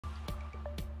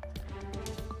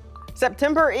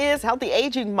September is Healthy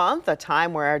Aging Month, a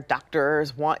time where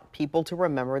doctors want people to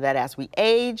remember that as we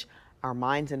age, our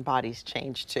minds and bodies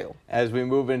change too. As we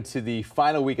move into the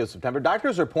final week of September,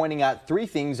 doctors are pointing out 3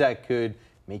 things that could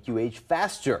make you age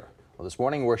faster. Well, this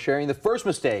morning we're sharing the first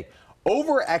mistake: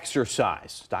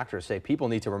 over-exercise. Doctors say people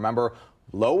need to remember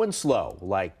low and slow,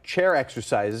 like chair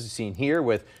exercises seen here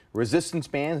with resistance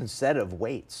bands instead of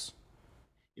weights.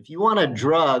 If you want a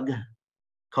drug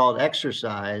called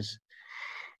exercise,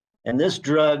 and this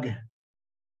drug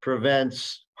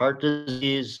prevents heart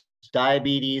disease,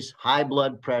 diabetes, high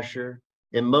blood pressure,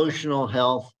 emotional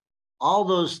health, all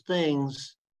those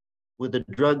things with a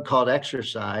drug called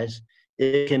exercise.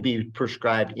 It can be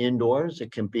prescribed indoors,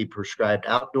 it can be prescribed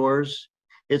outdoors.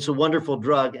 It's a wonderful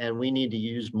drug, and we need to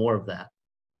use more of that.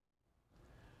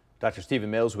 Dr.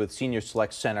 Stephen Mills with Senior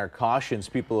Select Center cautions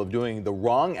people of doing the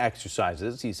wrong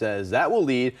exercises. He says that will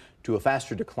lead to a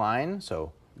faster decline,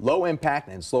 so low impact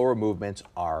and slower movements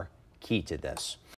are key to this.